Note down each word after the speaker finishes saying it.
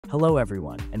Hello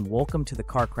everyone, and welcome to the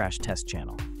Car Crash Test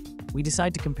channel. We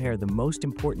decide to compare the most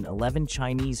important 11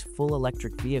 Chinese full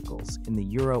electric vehicles in the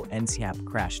Euro NCAP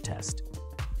crash test.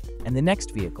 And the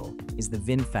next vehicle is the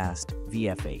VinFast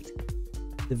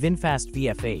VF8. The VinFast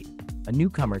VF8, a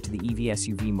newcomer to the EV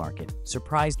SUV market,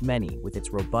 surprised many with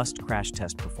its robust crash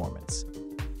test performance.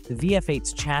 The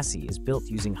VF8's chassis is built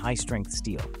using high-strength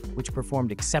steel, which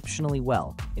performed exceptionally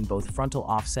well in both frontal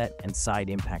offset and side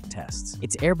impact tests.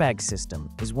 Its airbag system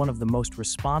is one of the most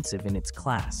responsive in its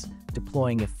class,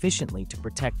 deploying efficiently to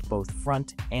protect both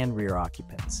front and rear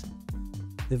occupants.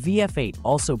 The VF8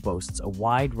 also boasts a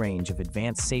wide range of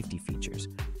advanced safety features,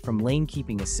 from lane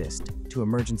keeping assist to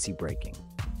emergency braking.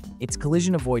 Its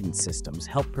collision avoidance systems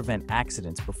help prevent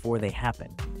accidents before they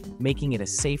happen, making it a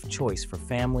safe choice for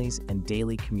families and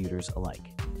daily commuters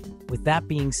alike. With that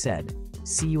being said,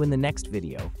 see you in the next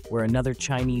video where another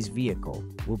Chinese vehicle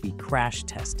will be crash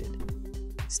tested.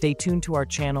 Stay tuned to our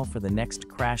channel for the next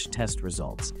crash test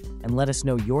results and let us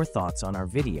know your thoughts on our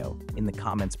video in the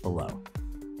comments below.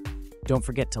 Don't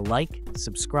forget to like,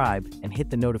 subscribe, and hit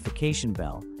the notification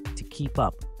bell to keep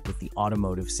up with the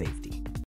automotive safety.